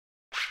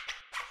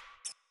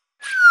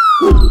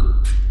Hey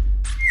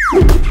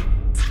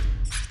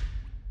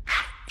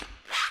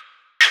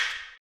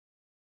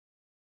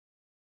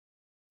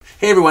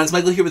everyone, it's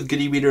Michael here with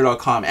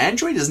GoodyReader.com.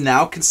 Android is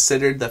now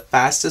considered the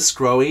fastest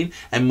growing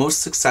and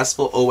most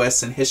successful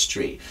OS in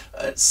history.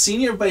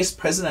 Senior Vice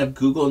President of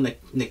Google,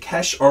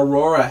 Nikesh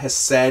Arora, has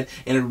said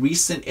in a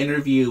recent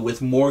interview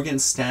with Morgan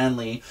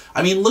Stanley,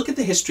 I mean, look at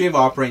the history of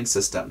operating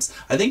systems.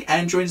 I think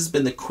Android has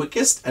been the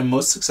quickest and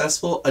most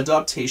successful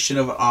adaptation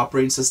of an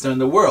operating system in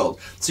the world.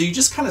 So you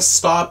just kind of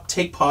stop,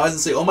 take pause and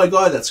say, oh my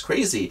God, that's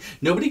crazy.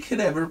 Nobody could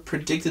ever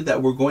predicted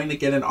that we're going to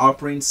get an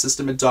operating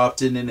system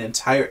adopted in an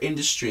entire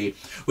industry,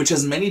 which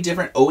has many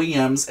different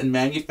OEMs and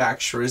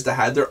manufacturers that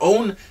had their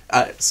own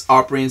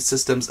operating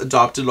systems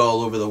adopted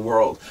all over the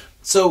world.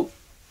 So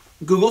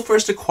Google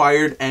first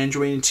acquired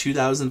Android in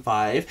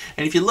 2005,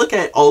 and if you look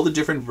at all the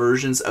different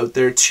versions out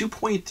there,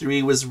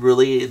 2.3 was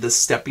really the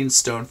stepping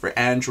stone for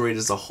Android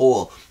as a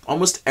whole.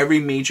 Almost every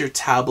major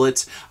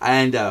tablet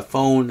and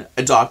phone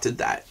adopted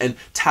that, and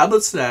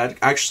tablets that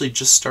actually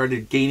just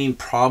started gaining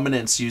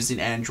prominence using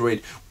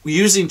Android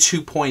using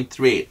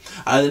 2.3.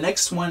 The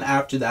next one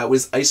after that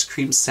was Ice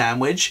Cream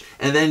Sandwich,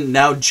 and then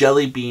now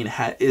Jelly Bean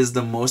is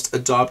the most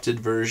adopted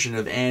version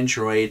of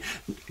Android.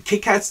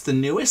 KitKat's the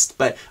newest,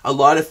 but a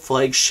lot of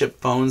flagship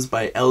phones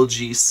by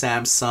LG,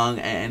 Samsung,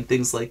 and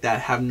things like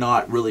that have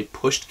not really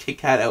pushed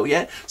KitKat out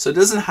yet, so it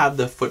doesn't have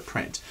the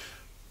footprint.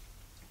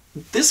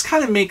 This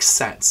kind of makes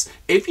sense.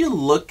 If you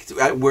look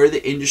at where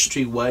the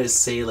industry was,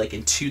 say like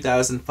in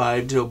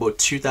 2005 to about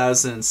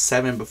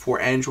 2007,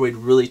 before Android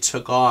really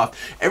took off,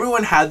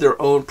 everyone had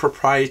their own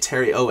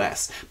proprietary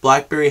OS.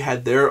 BlackBerry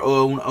had their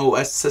own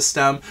OS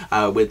system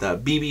with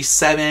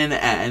BB7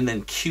 and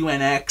then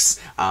QNX.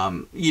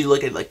 You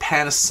look at like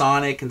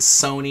Panasonic and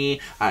Sony,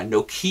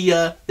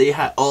 Nokia, they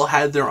all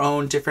had their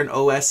own different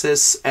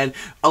OSs, and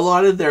a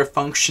lot of their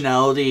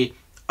functionality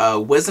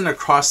wasn't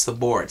across the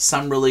board.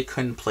 Some really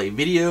couldn't play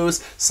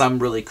videos, some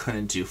really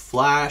couldn't do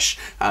Flash.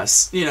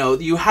 You know,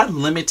 you had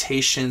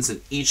limitations in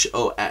each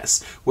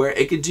OS where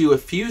it could do a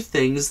few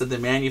things that the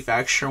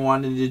manufacturer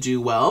wanted to do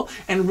well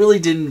and really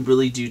didn't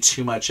do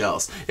too much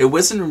else. It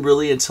wasn't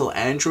really until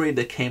Android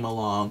that came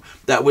along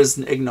that was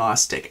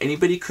agnostic.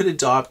 Anybody could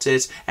adopt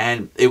it,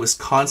 and it was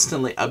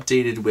constantly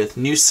updated with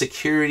new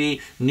security,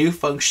 new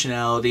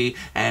functionality,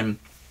 and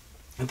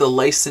the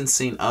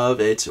licensing of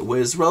it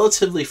was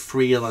relatively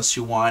free unless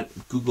you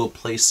want Google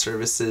Play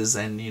services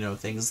and, you know,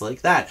 things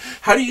like that.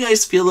 How do you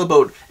guys feel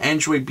about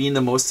Android being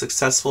the most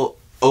successful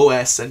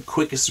OS and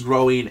quickest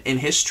growing in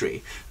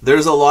history?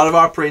 There's a lot of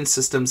operating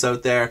systems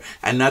out there,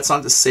 and that's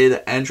not to say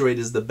that Android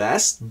is the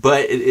best,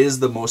 but it is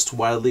the most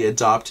widely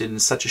adopted in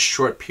such a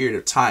short period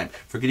of time.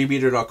 For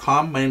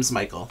GoodyReader.com, my name is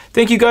Michael.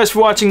 Thank you guys for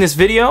watching this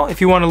video.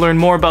 If you want to learn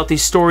more about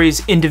these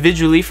stories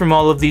individually from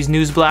all of these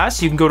news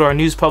blasts, you can go to our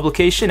news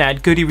publication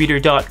at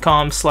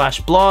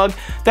goodyreader.com/blog.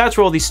 That's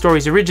where all these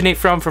stories originate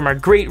from our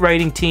great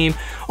writing team.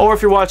 Or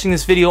if you're watching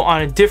this video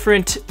on a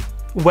different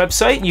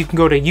website, you can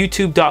go to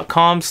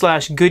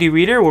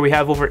youtube.com/goodyreader, where we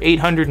have over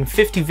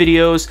 850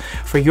 videos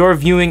for your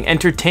viewing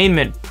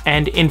entertainment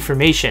and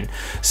information.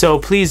 So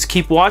please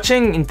keep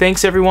watching, and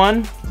thanks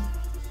everyone.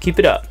 Keep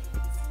it up.